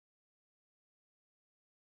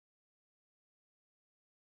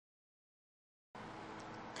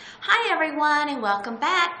Hi everyone, and welcome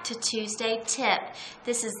back to Tuesday Tip.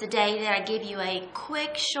 This is the day that I give you a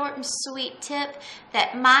quick, short, and sweet tip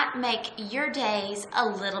that might make your days a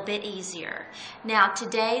little bit easier. Now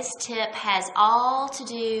today's tip has all to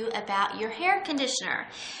do about your hair conditioner.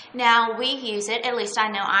 Now we use it, at least I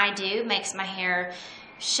know I do, makes my hair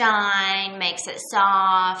shine, makes it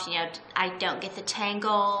soft, I don't get the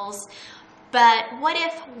tangles. But what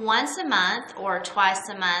if once a month or twice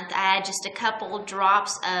a month I add just a couple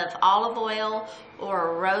drops of olive oil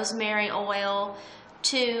or rosemary oil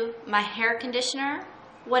to my hair conditioner?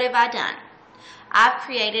 What have I done? I've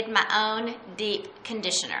created my own deep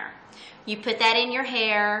conditioner. You put that in your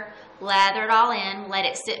hair, lather it all in, let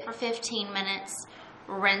it sit for 15 minutes,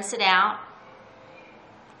 rinse it out.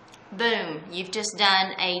 Boom, you've just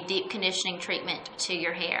done a deep conditioning treatment to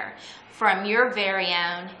your hair from your very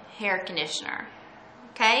own hair conditioner.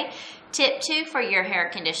 Okay? Tip 2 for your hair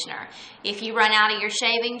conditioner. If you run out of your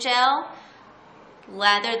shaving gel,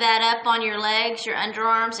 lather that up on your legs, your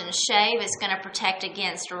underarms, and shave. It's going to protect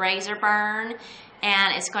against razor burn,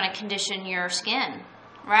 and it's going to condition your skin,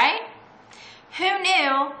 right? Who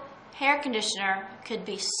knew hair conditioner could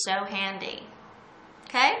be so handy?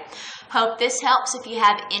 Okay? Hope this helps. If you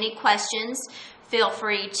have any questions, feel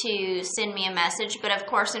free to send me a message. But of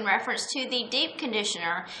course, in reference to the deep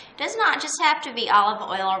conditioner, it does not just have to be olive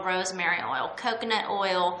oil or rosemary oil. Coconut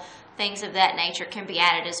oil, things of that nature can be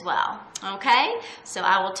added as well. Okay? So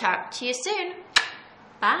I will talk to you soon.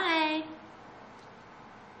 Bye.